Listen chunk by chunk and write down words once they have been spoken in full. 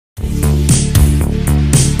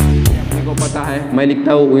पता है, मैं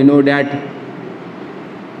लिखता हूँ वी नो डैट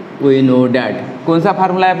कौन सा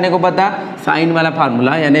फार्मूला है अपने को पता, साइन वाला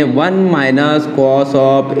फार्मूला, यानी 1 minus cos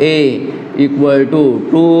of A equal to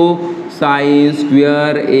 2 sine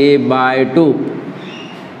square A bye 2,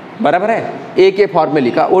 बराबर है। ए के फॉर्म में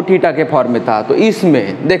लिखा, वो थीटा के फॉर्म में था। तो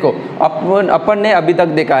इसमें देखो अपन ने अभी तक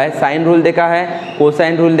देखा है साइन रूल देखा है,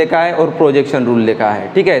 कोसाइन रूल देखा है और प्रोजेक्शन रूल देखा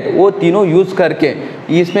है, ठीक है। तो वो तीनों यूज़ करके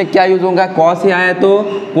इसमें क्या यूज़ होगा, कॉस ही आया तो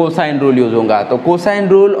कोसाइन रूल यूज़ होगा। तो cosine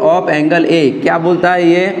rule of angle A क्या बोलता है,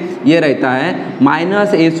 ये रहता है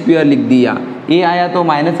माइनस ए स्क्वायर लिख दिया, ए आया तो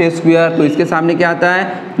माइनस ए स्क्वायर, तो इसके सामने क्या आता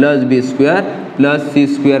है प्लस बी स्क्वायर प्लस सी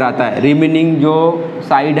स्क्वायर आता है, रिमेनिंग जो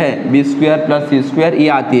साइड है बी स्क्वायर प्लस सी स्क्वायर ये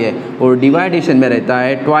आती है, और डिवाइडेशन में रहता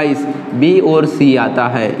है ट्वाइस बी और सी आता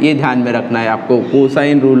है। ये ध्यान में रखना है आपको,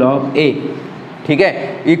 कोसाइन रूल ऑफ ए, ठीक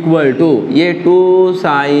है, इक्वल टू ये 2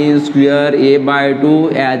 sine square A bye 2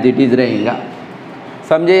 as it is रहेगा,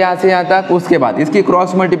 समझे यहाँ से यहाँ तक। उसके बाद इसकी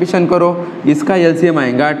क्रॉस मल्टीप्लिकेशन करो, इसका एलसीएम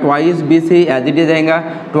आएगा twice B C as it is आएगा,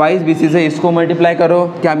 ट्वाइस बी सी से इसको मल्टीप्लाई करो,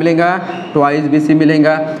 क्या मिलेगा ट्वाइस बी सी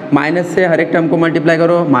मिलेगा, माइनस से हर एक टर्म को मल्टीप्लाई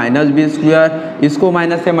करो, माइनस बी स्क्वायर, इसको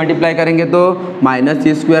माइनस से मल्टीप्लाई करेंगे तो माइनस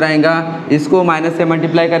सी स्क्वायर आएगा, इसको माइनस से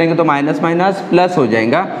मल्टीप्लाई करेंगे तो माइनस माइनस प्लस हो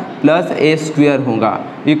जाएगा, प्लस ए स्क्वायर होगा,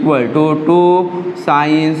 equal to 2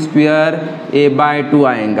 sine square A bye 2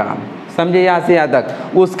 आएगा, समझे यहाँ से यहाँ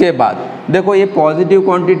तक। उसके बाद देखो ये पॉजिटिव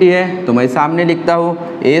क्वांटिटी है तो मैं सामने लिखता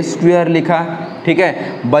हूँ ए स्क्वायर लिखा, ठीक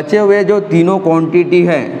है। बचे हुए जो तीनों क्वांटिटी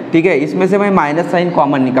है, ठीक है, इसमें से मैं माइनस साइन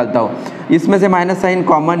कॉमन निकालता हूँ, इसमें से माइनस साइन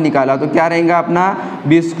कॉमन निकाला तो क्या रहेगा अपना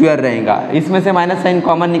बी स्क्वायर रहेगा, इसमें से माइनस साइन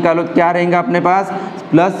कॉमन निकालो तो क्या रहेगा अपने पास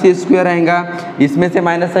प्लस सी स्क्वायर रहेगा, इसमें से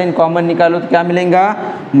माइनस साइन कॉमन निकालो तो क्या मिलेगा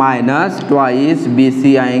माइनस ट्वाइस बी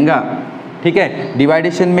सी आएगा, ठीक है।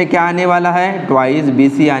 डिवाइडेशन में क्या आने वाला है ट्वाइस बी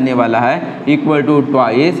सी आने वाला है, equal to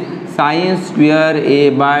twice sine square A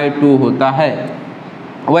bye 2 होता है।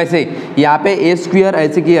 वैसे यहाँ पे ए स्क्वायर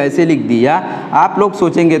ऐसे की ऐसे लिख दिया, आप लोग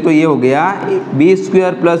सोचेंगे तो ये हो गया बी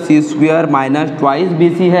स्क्वायर प्लस सी square minus twice B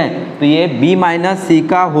C है, तो ये बी माइनस सी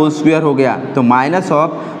का होल स्क्वायर हो गया, तो माइनस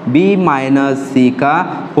ऑफ बी माइनस सी का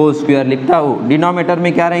होल स्क्वायर लिखता हूँ। डिनोमिनेटर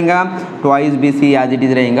में क्या रहेगा twice B C as it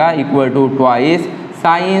is रहेगा, equal to twice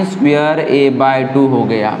sine square A bye 2 हो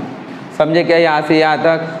गया, समझे क्या यहाँ से यहाँ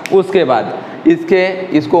तक। उसके बाद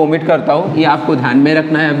इसको ओमिट करता हूँ, ये आपको ध्यान में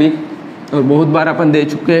रखना है अभी, और बहुत बार अपन दे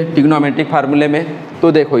चुके हैं ट्रिग्नोमेट्रिक फार्मूले में।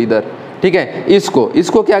 तो देखो इधर, ठीक है,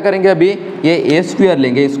 इसको क्या करेंगे अभी, ये ए स्क्वायर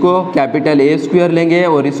लेंगे, इसको कैपिटल ए स्क्वायर लेंगे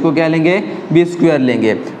और इसको क्या लेंगे बी स्क्वायर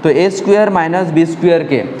लेंगे। तो ए स्क्वायर माइनस बी स्क्वायर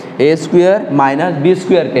के, ए स्क्वायर माइनस बी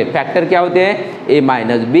स्क्वायर के फैक्टर क्या होते हैं ए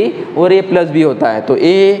माइनस बी और ए प्लस बी होता है, तो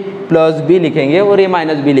ए प्लस बी लिखेंगे और ए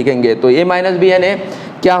माइनस बी लिखेंगे, तो ए माइनस बी यानी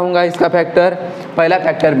क्या होगा इसका फैक्टर, पहला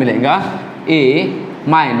फैक्टर मिलेगा ए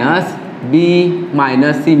माइनस बी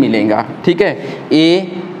माइनस सी मिलेगा, ठीक है, ए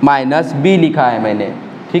माइनस बी लिखा है मैंने,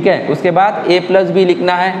 ठीक है। उसके बाद ए प्लस बी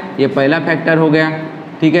लिखना है, ये पहला फैक्टर हो गया,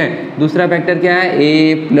 ठीक है। दूसरा फैक्टर क्या है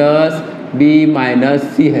ए प्लस बी माइनस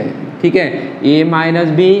सी है, ठीक है, ए माइनस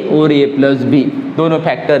बी और ए प्लस बी दोनों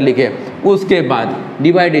फैक्टर लिखे। उसके बाद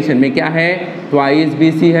डिवाइडेशन में क्या है ट्वाइस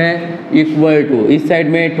बी सी है, इक्वल टू इस साइड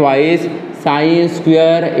में ट्वाइस साइन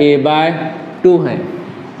स्क्वायर ए बाय 2 है,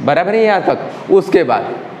 बराबर है यहाँ तक। उसके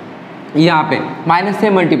बाद यहाँ पे माइनस से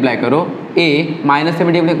मल्टीप्लाई करो, ए माइनस से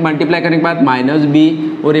मल्टीप्लाई करने के बाद माइनस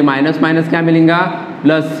बी और ये माइनस माइनस क्या मिलेगा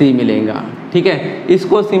प्लस सी मिलेगा, ठीक है।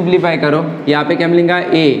 इसको सिंप्लीफाई करो, यहाँ पे क्या मिलेगा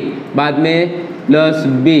ए बाद में प्लस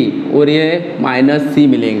बी और ये माइनस सी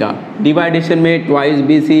मिलेगा। डिवाइडेशन में twice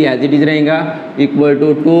B C as it is रहेगा, equal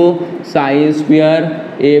to 2 sine square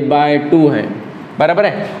A bye 2 है, बराबर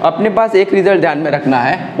है। अपने पास एक रिजल्ट ध्यान में रखना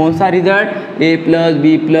है, कौन सा result A plus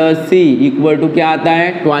B plus C equal to क्या आता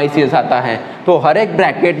है ट्वाइस एस आता है। तो हर एक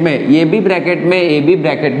ब्रैकेट में, ये भी ब्रैकेट में ए भी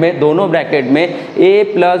ब्रैकेट में, दोनों ब्रैकेट में ए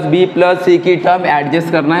प्लस बी प्लस सी की टर्म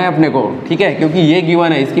एडजस्ट करना है अपने को, ठीक है, क्योंकि ये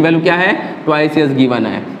गिवन है, इसकी वैल्यू क्या है ट्वाइस एस गिवन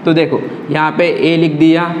है। तो देखो यहाँ पे ए लिख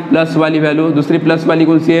दिया प्लस वाली वैल्यू, दूसरी प्लस वाली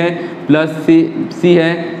कौन सी है प्लस सी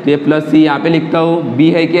है, ये प्लस सी यहाँ पे लिखता हूँ, बी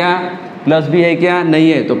है क्या प्लस बी है क्या नहीं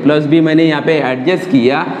है, तो प्लस बी मैंने यहाँ पे एडजस्ट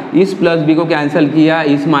किया, इस प्लस बी को कैंसिल किया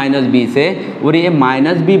इस माइनस बी से, और ये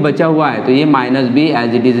माइनस बी बचा हुआ है तो ये minus B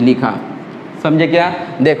as it is लिखा, समझे क्या।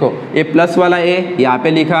 देखो ये प्लस वाला ए यहाँ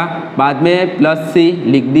पे लिखा, बाद में प्लस सी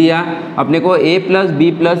लिख दिया। अपने को a प्लस बी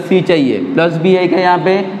प्लस सी चाहिए, प्लस बी है क्या यहाँ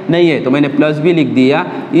पे? नहीं है, तो मैंने प्लस बी लिख दिया।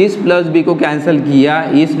 इस प्लस बी को कैंसिल किया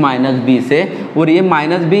इस माइनस बी से और ये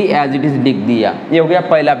minus B as it is लिख दिया। ये हो गया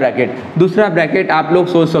पहला ब्रैकेट। दूसरा ब्रैकेट आप लोग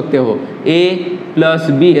सोच सकते हो a प्लस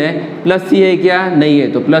बी है, प्लस सी है क्या? नहीं है,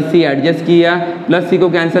 तो प्लस सी एडजस्ट किया, प्लस सी को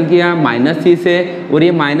कैंसिल किया माइनस सी से और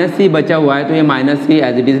ये माइनस सी बचा हुआ है तो ये minus C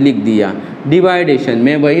as it is लिख दिया। डिवाइडेशन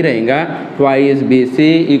में वही रहेगा twice B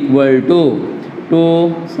C equal to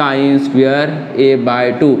 2 sine square a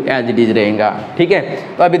bye 2 as it is रहेगा। ठीक है,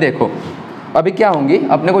 तो अभी देखो अभी क्या होंगी,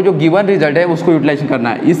 अपने को जो गिवन रिजल्ट है उसको यूटिलाइज करना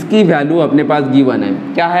है। इसकी वैल्यू अपने पास गिवन है,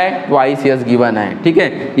 क्या है? ट्वाइस यस गिवन है। ठीक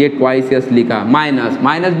है, ये ट्वाइस यस लिखा, minus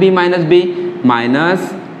minus B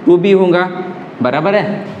minus 2b होगा, बराबर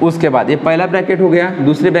है। उसके बाद ये पहला ब्रैकेट हो गया।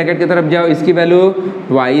 दूसरे ब्रैकेट की तरफ जाओ, इसकी वैल्यू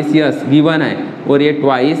ट्वाइस यस गिवन है और ये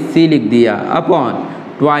ट्वाइस सी लिख दिया upon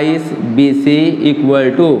twice B C equal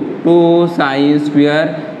to 2 sine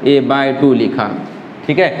square a bye 2 लिखा।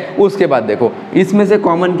 ठीक है, उसके बाद देखो इसमें से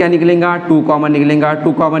कॉमन क्या निकलेगा? 2 कॉमन निकलेगा।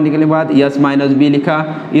 2 कॉमन निकलने के बाद यस माइनस बी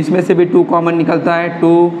लिखा, इसमें से भी 2 कॉमन निकलता है,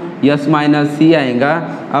 2 यस माइनस सी आएगा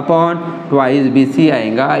अपॉन ट्वाइस बी सी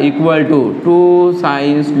आएगा equal to 2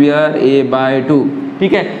 sine square a bye 2।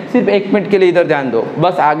 ठीक है, सिर्फ एक मिनट के लिए इधर ध्यान दो,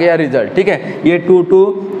 बस आ गया रिजल्ट। ठीक है, ये 2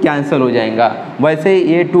 कैंसिल हो जाएगा, वैसे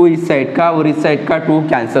ये 2 इस साइड का और इस साइड का 2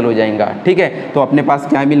 कैंसिल हो जाएगा। ठीक है, तो अपने पास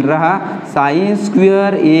क्या मिल रहा? Sine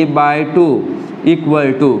square a bye 2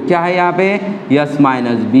 equal to क्या है यहाँ पे? यस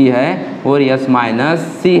माइनस बी है और यस माइनस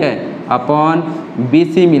सी है अपॉन बी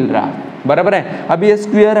सी मिल रहा, बराबर है। अब ये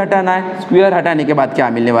स्क्वायर हटाना है, स्क्वायर हटाने के बाद क्या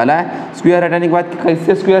मिलने वाला है? स्क्वायर हटाने के बाद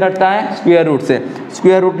किससे स्क्वायर हटता है? स्क्वायर रूट से।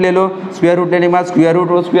 स्क्वायर रूट ले लो, स्क्वायर रूट लेने के बाद स्क्वायर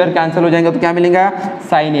रूट और स्क्वायर कैंसिल हो जाएगा तो क्या मिलेगा?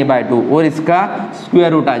 साइन a बाय 2 और इसका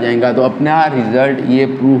स्क्वायर रूट आ जाएगा, तो अपना रिजल्ट ये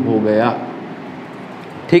प्रूव हो गया।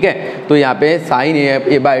 ठीक है, तो यहाँ पे sign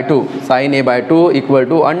a bye 2 equal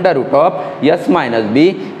to under root of yes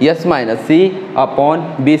minus C upon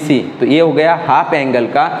B C. तो ये हो गया हाफ एंगल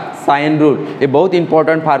का साइन रूल। ये बहुत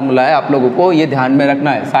इंपॉर्टेंट फार्मूला है, आप लोगों को ये ध्यान में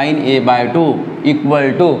रखना है। Sign a bye 2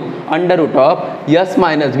 equal to under root of yes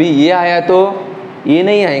minus B, ये आया तो ये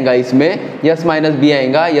नहीं आएगा, इसमें यस माइनस बी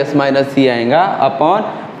आएगा, यस माइनस सी आएगा अपॉन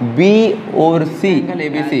b और c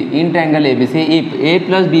ABC in triangle ABC if a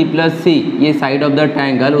plus B plus सी ये साइड ऑफ द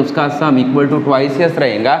ट्रायंगल उसका sum equal to twice yes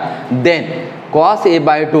रहेगा, then cos a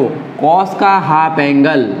bye 2 cos का half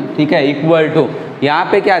angle, ठीक है, equal to यहाँ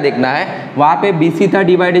पे क्या देखना है? वहाँ पे BC था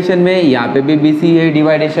डिवाइडेशन में, यहाँ पे भी BC है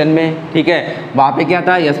डिवाइडेशन में। ठीक है, वहाँ पे क्या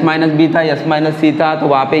था? यस माइनस बी था, यस माइनस सी था, तो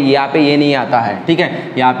वहाँ पे ये नहीं आता है। ठीक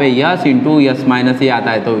है, यहाँ पे यस इंटू यस माइनस ए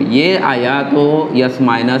आता है, तो ये आया तो यस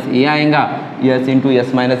माइनस ए आएगा, यस इंटू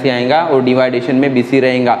यस माइनस ए आएगा और डिवाइडेशन में BC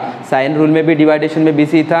रहेगा। साइन रूल में भी डिवाइडेशन में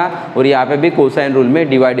BC था और यहाँ पे भी कोसाइन रूल में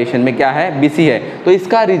डिवाइडेशन में क्या है? BC है। तो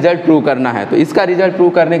इसका रिजल्ट प्रूव करना है, तो इसका रिजल्ट प्रूव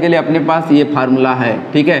करने के लिए अपने पास ये फार्मूला है।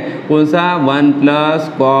 ठीक है, कौन सा? 1 प्लस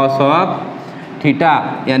कॉस ऑफ थीटा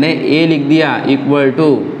यानी a लिख दिया equal to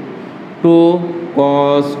 2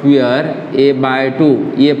 cos square a bye 2,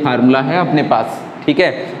 ये फार्मूला है अपने पास। ठीक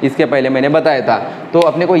है, इसके पहले मैंने बताया था, तो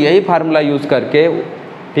अपने को यही फार्मूला यूज करके,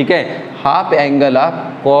 ठीक है, half angle of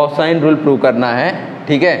cosine rule prove करना है।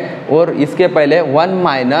 ठीक है, और इसके पहले 1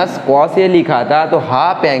 माइनस कॉस ए लिखा था तो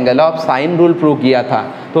half angle of sine rule prove किया था,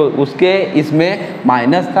 तो उसके इसमें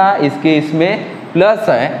माइनस था, इसके इसमें प्लस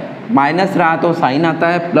है। माइनस रहा तो साइन आता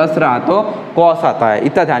है, प्लस रहा तो कॉस आता है,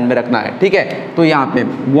 इतना ध्यान में रखना है। ठीक है, तो यहाँ पे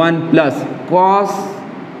 1 प्लस कॉस,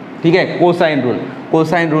 ठीक है,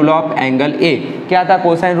 cosine rule of angle A क्या था?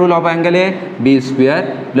 Cosine rule of angle A B square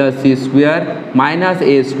plus C square minus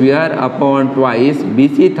A square upon twice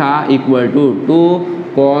BC था equal to 2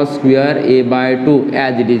 cos square a bye 2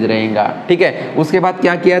 as it is रहेगा। ठीक है, उसके बाद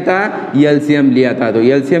क्या किया था? एलसीएम लिया था, तो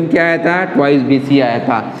एलसीएम क्या आया था? ट्वाइस BC आया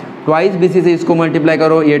था। ट्वाइस BC से इसको मल्टीप्लाई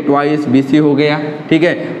करो, ये ट्वाइस BC हो गया। ठीक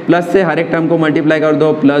है, प्लस से हर एक टर्म को मल्टीप्लाई कर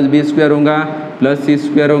दो, प्लस बी स्क्वायर होगा प्लस सी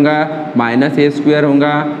स्क्वायर होगा माइनस ए स्क्वायर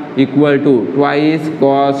होगा equal to twice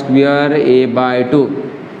cos square a bye 2।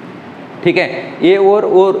 ठीक है, ये और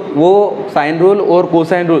वो साइन रूल और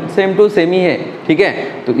cosine rule same to same ही है। ठीक है,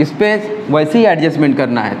 तो इस पर वैसे ही एडजस्टमेंट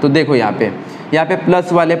करना है। तो देखो यहाँ पे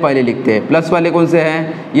प्लस वाले पहले लिखते हैं। प्लस वाले कौन से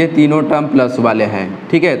हैं? ये तीनों टर्म प्लस वाले हैं।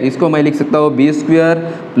 ठीक है, तो इसको मैं लिख सकता हूँ बी स्क्वायर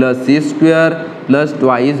प्लस सी स्क्वायर प्लस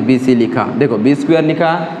ट्वाइस BC लिखा। देखो बी स्क्वायर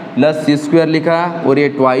लिखा प्लस सी स्क्वायर लिखा और ये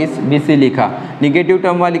ट्वाइस BC लिखा। निगेटिव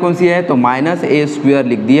टर्म वाली कौन सी है? तो माइनस ए स्क्वायर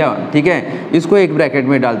लिख दिया। ठीक है, इसको एक ब्रैकेट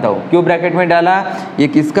में डालता हूँ। क्यों ब्रैकेट में डाला? ये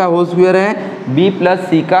किसका होल स्क्वायर है? B प्लस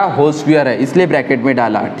सी का होल स्क्वायर है, इसलिए ब्रैकेट में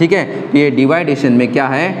डाला। ठीक है, ये डिवाइडेशन में क्या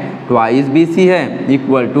है? ट्वाइस BC है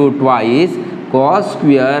equal to twice cos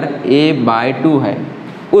square a bye 2 है।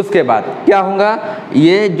 उसके बाद क्या होगा,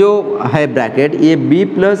 ये जो है ब्रैकेट ये b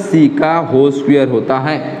प्लस सी का होल स्क्वायर होता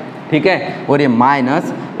है, ठीक है, और ये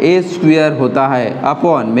माइनस ए स्क्वायर होता है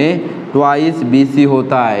अपॉन में ट्वाइस बी सी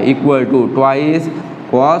होता है equal to twice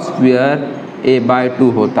cos square A bye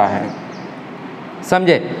 2 होता है।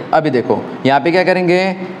 समझे? अभी देखो यहाँ पे क्या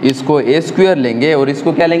करेंगे, इसको ए स्क्वायर लेंगे और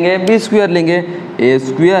इसको क्या लेंगे, बी स्क्वायर लेंगे। ए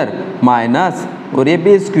स्क्वायर माइनस और ये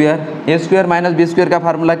बी स्क्वायर, ए स्क्वायर माइनस बी स्क्वायर का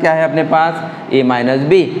फार्मूला क्या है अपने पास, ए माइनस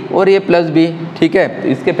बी और ए प्लस बी, ठीक है। तो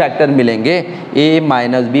इसके फैक्टर मिलेंगे, ए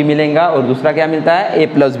माइनस बी मिलेगा और दूसरा क्या मिलता है, ए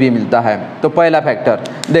प्लस बी मिलता है। तो पहला फैक्टर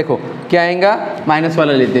देखो क्या आएगा, माइनस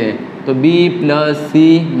वाला लेते हैं, तो बी प्लस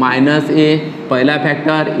सी माइनस ए, पहला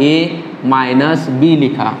फैक्टर ए माइनस बी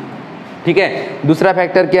लिखा, ठीक है। दूसरा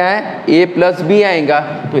फैक्टर क्या है, ए प्लस बी आएगा,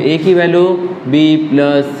 तो ए की value B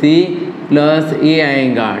plus C plus ए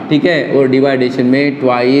आएगा, ठीक है, और डिवाइडेशन में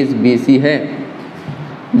ट्वाइस बी सी है,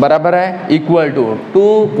 बराबर है equal to 2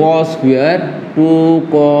 cos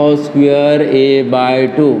square A bye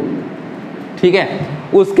 2, ठीक है।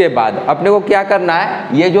 उसके बाद अपने को क्या करना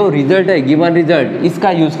है, ये जो रिजल्ट है गिवन रिजल्ट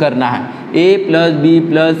इसका यूज़ करना है, a प्लस बी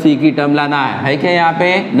प्लस सी की टर्म लाना है क्या यहाँ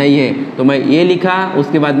पे, नहीं है, तो मैं a लिखा,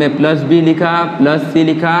 उसके बाद में प्लस b लिखा प्लस c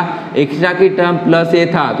लिखा, एक्स्ट्रा की टर्म प्लस a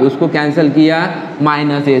था तो उसको कैंसिल किया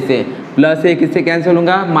माइनस a से, प्लस a किससे कैंसिल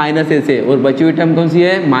होगा, माइनस a से, और बची हुई टर्म कौन सी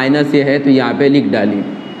है, माइनस a है, तो यहाँ पे लिख डाली,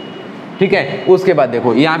 ठीक है। उसके बाद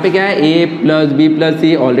देखो यहाँ पे क्या है, a plus B plus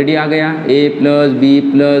C already आ गया, a plus B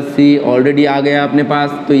plus C already आ गया अपने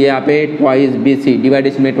पास, तो यहाँ पे ट्वाइस बी सी,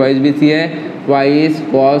 डिवाइडेशन में ट्वाइस बी सी है, ट्वाइस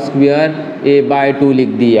कॉस स्क्वायर ए बाय 2 लिख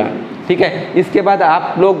दिया, ठीक है। इसके बाद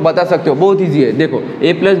आप लोग बता सकते हो, बहुत ईजी है, देखो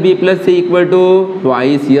a plus B plus C equal to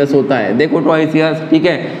twice yes होता है, देखो ट्वाइस यस, ठीक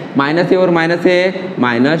है, माइनस ए और माइनस ए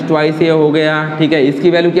माइनस ट्वाइस ए हो गया, ठीक है। इसकी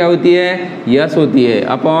वैल्यू क्या होती है, यस होती है,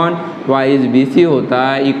 अपॉन ट्वाइस बी सी होता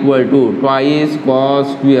है equal to twice cos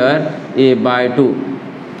square A bye 2,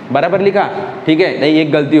 बराबर लिखा, ठीक है। नहीं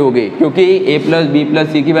एक गलती हो गई, क्योंकि a प्लस बी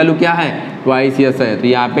प्लस सी की वैल्यू क्या है, ट्वाइस यस है, तो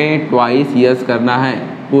यहाँ पे ट्वाइस यस करना है,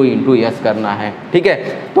 2 इंटू यस करना है, ठीक है।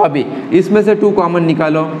 तो अभी इसमें से 2 कॉमन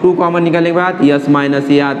निकालो, 2 कॉमन निकालने के बाद यस माइनस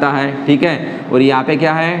ये आता है, ठीक है, और यहाँ पे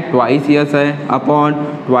क्या है, ट्वाइस यस है अपॉन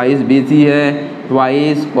ट्वाइस बी सी है,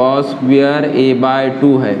 ट्वाइस कॉस स्क्वायर ए बाय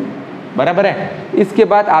 2 है, बराबर है। इसके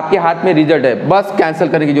बाद आपके हाथ में रिजल्ट है, बस कैंसिल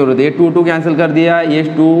करने की जरूरत है, ये 2 कैंसिल कर दिया, ये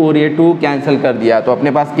 2 और ये 2 कैंसिल कर दिया, तो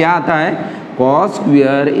अपने पास क्या आता है, कॉस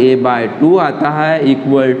स्क्वायर ए बाय 2 आता है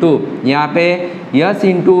इक्वल टू यहाँ पे यस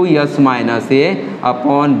इंटू यस माइनस ए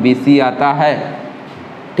अपॉन बी सी आता है,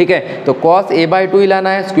 ठीक है। तो कॉस ए बाय 2 ही लाना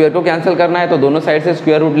है, स्क्वायर को कैंसिल करना है, तो दोनों साइड से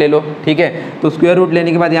स्क्वायर रूट ले लो, ठीक है। तो स्क्वायर रूट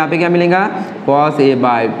लेने के बाद यहाँ पे क्या मिलेगा, cos A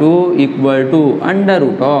bye 2 equal to under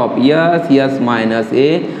root of yes yes minus A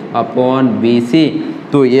upon B C.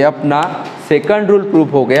 तो ये अपना सेकंड रूल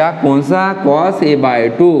प्रूफ हो गया, कौन सा, cos A bye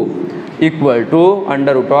 2 equal to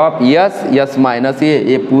under root of yes yes minus ए,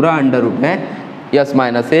 ये पूरा अंडर रूट है यस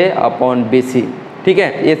माइनस ए अपॉन बी सी, ठीक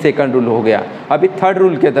है। ये सेकंड रूल हो गया। अभी थर्ड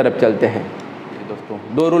रूल के तरफ चलते हैं दोस्तों।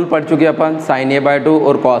 2 रूल पढ़ चुके अपन, साइन ए बाय 2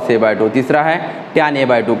 और कॉस ए बाय 2, तीसरा है टैन ए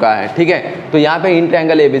बाय 2 का है, ठीक है। तो यहाँ पे in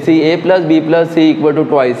triangle A B C, A plus B plus C equal to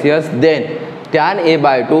twice yes, then tan A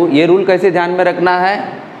bye 2, ये रूल कैसे ध्यान में रखना है,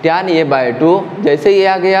 टैन ए बाय 2 जैसे ये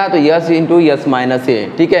आ गया तो यस इंटू यस माइनस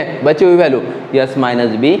ए, ठीक है, बची हुई वैल्यू यस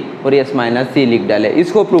माइनस बी और यस माइनस सी लिख डाले,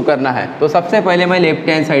 इसको प्रूव करना है। तो सबसे पहले मैं लेफ्ट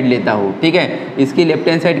हैंड साइड लेता हूँ, ठीक है। इसकी लेफ्ट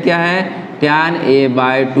हैंड साइड क्या है, टैन ए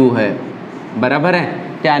बाय 2 है, बराबर है,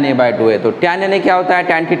 टैन ए बाय 2 है। तो टैन यानी क्या होता है,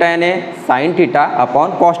 टैन थीटा यानी sine theta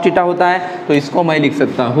upon cos theta होता है, तो इसको मैं लिख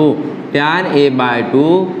सकता हूँ tan A bye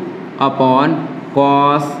 2 upon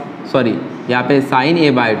cos, sorry यहाँ पे sign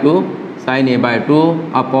A bye 2, sign A bye 2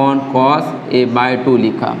 upon cos A bye 2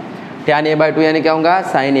 लिखा। टैन ए बाय 2 यानी क्या होगा,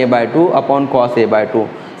 sign A bye 2 upon cos A bye 2।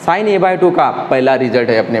 Sign A bye 2 का पहला रिजल्ट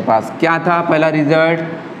है अपने पास, क्या था पहला रिजल्ट,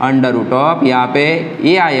 अंडर रूट ऑफ यहाँ पे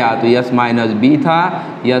ए आया तो यस माइनस बी था,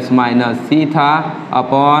 यस माइनस सी था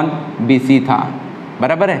अपॉन बी सी था,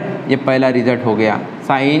 बराबर है। ये पहला रिजल्ट हो गया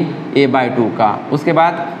साइन ए बाय 2 का। उसके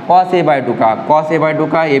बाद कॉस ए बाय 2 का, कॉस ए बाय 2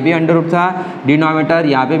 का ये भी अंडर रूट था, डिनोमिनेटर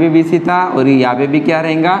यहाँ पे भी बी सी था और यहाँ पे भी क्या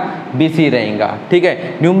रहेगा, बी सी रहेगा, ठीक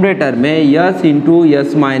है। न्यूमरेटर में यस इंटू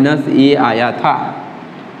यस माइनस ए आया था,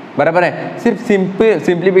 बराबर है। सिर्फ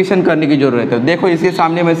सिंप्लीफिकेशन करने की जरूरत है। देखो इसके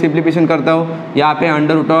सामने मैं सिंप्लीफिकेशन करता हूँ, यहाँ पे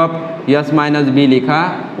under root of yes minus B लिखा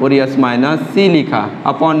और यस माइनस सी लिखा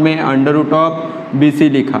अपॉन में under root of B C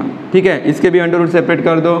लिखा, ठीक है। इसके भी अंडर रूट सेपरेट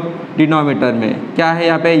कर दो, डिनोमिनेटर में क्या है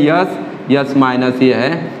यहाँ पे यस यस माइनस ये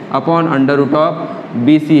है upon under root of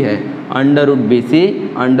B C है, under root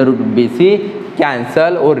B C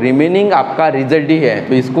cancel और रिमेनिंग आपका रिजल्ट ही है,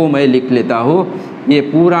 तो इसको मैं लिख लेता हूँ ये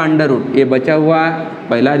पूरा अंडर रूट ये बचा हुआ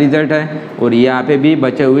पहला रिजल्ट है, और यहाँ पे भी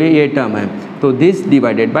बचे हुए ये टर्म है, तो दिस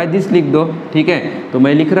डिवाइडेड बाय दिस लिख दो। ठीक है, तो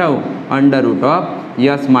मैं लिख रहा हूँ under root of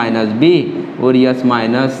yes minus B और yes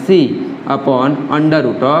minus C upon under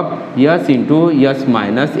root of yes into yes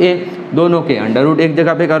minus ए। दोनों के अंडर रूट एक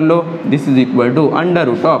जगह पे कर लो। This is equal to under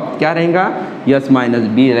root of क्या रहेगा, यस माइनस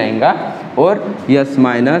बी रहेगा और यस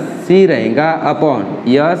माइनस सी रहेगा अपॉन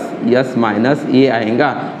यस माइनस ए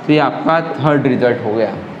आएगा। तो ये आपका थर्ड रिजल्ट हो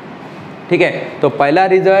गया। ठीक है, तो पहला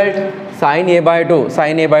result sign A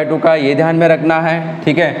by two का ये ध्यान में रखना है।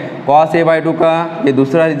 ठीक है, कॉस ए बाई टू का ये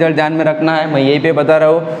दूसरा रिजल्ट ध्यान में रखना है, मैं यहीं पे बता रहा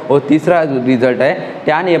हूँ। और तीसरा रिजल्ट है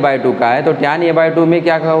टैन ए बाई टू का है, तो टैन ए बाई टू में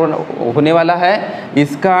क्या होने वाला है,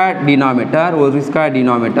 इसका डिनोमिनेटर और इसका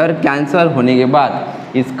डिनोमिनेटर कैंसिल होने के बाद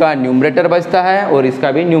इसका न्यूमरेटर बचता है और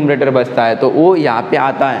इसका भी न्यूमरेटर बचता है, तो वो यहाँ पे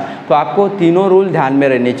आता है। तो आपको तीनों रूल ध्यान में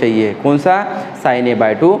रहने चाहिए। कौन सा, sign A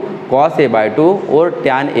by two, cos A by two और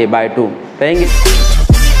टैन ए बाई टू रहेंगे।